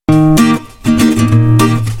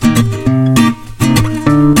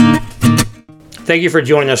Thank you for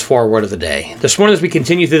joining us for our Word of the Day. This morning, as we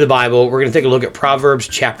continue through the Bible, we're going to take a look at Proverbs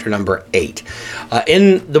chapter number 8.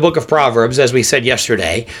 In the book of Proverbs, as we said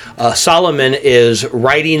yesterday, Solomon is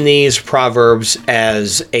writing these Proverbs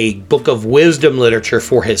as a book of wisdom literature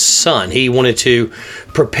for his son. He wanted to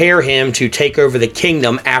prepare him to take over the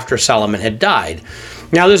kingdom after Solomon had died.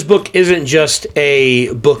 Now, this book isn't just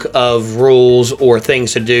a book of rules or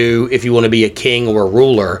things to do if you want to be a king or a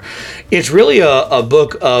ruler. It's really a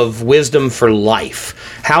book of wisdom for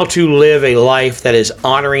life, how to live a life that is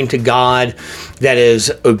honoring to God, that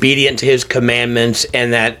is obedient to His commandments,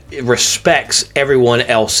 and that respects everyone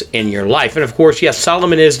else in your life. And of course, yes,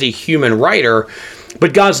 Solomon is the human writer,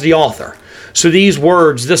 but God's the author. So these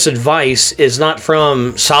words, this advice is not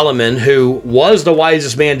from Solomon, who was the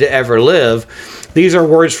wisest man to ever live. These are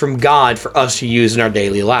words from God for us to use in our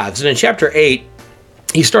daily lives. And in chapter 8,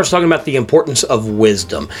 he starts talking about the importance of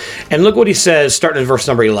wisdom. And look what he says, starting in verse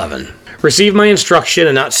number 11. Receive my instruction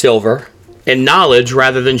and not silver, and knowledge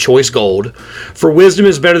rather than choice gold. For wisdom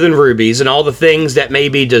is better than rubies, and all the things that may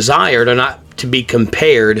be desired are not to be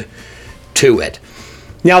compared to it.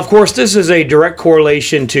 Now, of course, this is a direct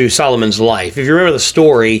correlation to Solomon's life. If you remember the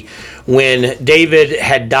story, when David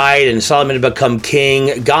had died and Solomon had become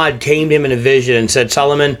king, God came to him in a vision and said,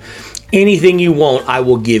 Solomon, anything you want, I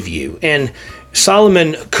will give you. And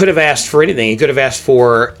Solomon could have asked for anything. He could have asked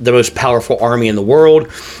for the most powerful army in the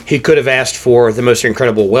world. He could have asked for the most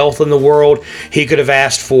incredible wealth in the world. He could have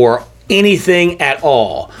asked for anything at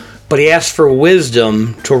all. But he asked for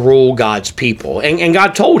wisdom to rule God's people. And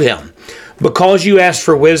God told him, because you asked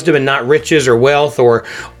for wisdom and not riches or wealth or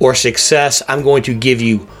success, I'm going to give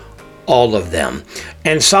you all of them.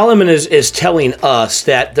 And Solomon is telling us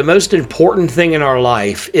that the most important thing in our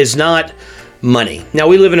life is not money. Now,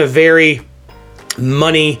 we live in a very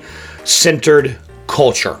money-centered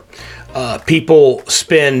culture. People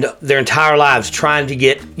spend their entire lives trying to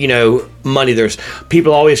get, money. There's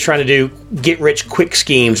people always trying to do get-rich-quick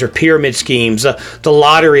schemes or pyramid schemes. The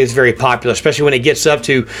lottery is very popular, especially when it gets up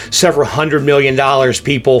to several $100 million.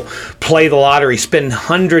 People play the lottery, spend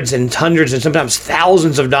hundreds and sometimes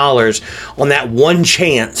thousands of dollars on that one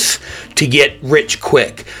chance to get rich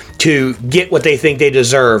quick, to get what they think they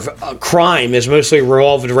deserve. Crime is mostly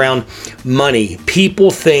revolved around money.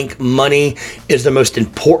 People think money is the most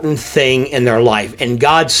important thing in their life, and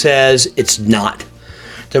God says it's not.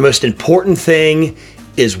 The most important thing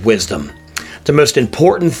is wisdom. The most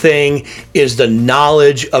important thing is the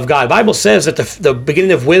knowledge of God. The Bible says that the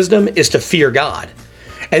beginning of wisdom is to fear God.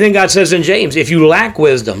 And then God says in James, if you lack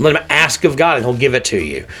wisdom, let him ask of God and he'll give it to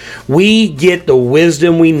you. We get the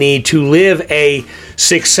wisdom we need to live a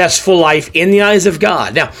successful life in the eyes of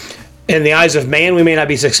God. Now, in the eyes of man, we may not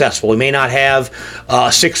be successful. We may not have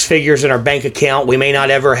 6 figures in our bank account. We may not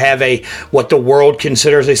ever have what the world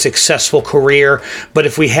considers a successful career. But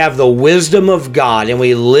if we have the wisdom of God and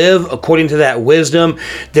we live according to that wisdom,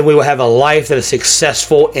 then we will have a life that is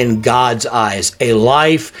successful in God's eyes, a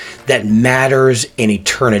life that matters in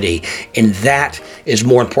eternity. And that is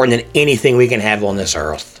more important than anything we can have on this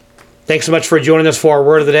earth. Thanks so much for joining us for our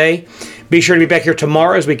Word of the Day. Be sure to be back here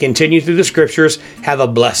tomorrow as we continue through the Scriptures. Have a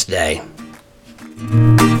blessed day.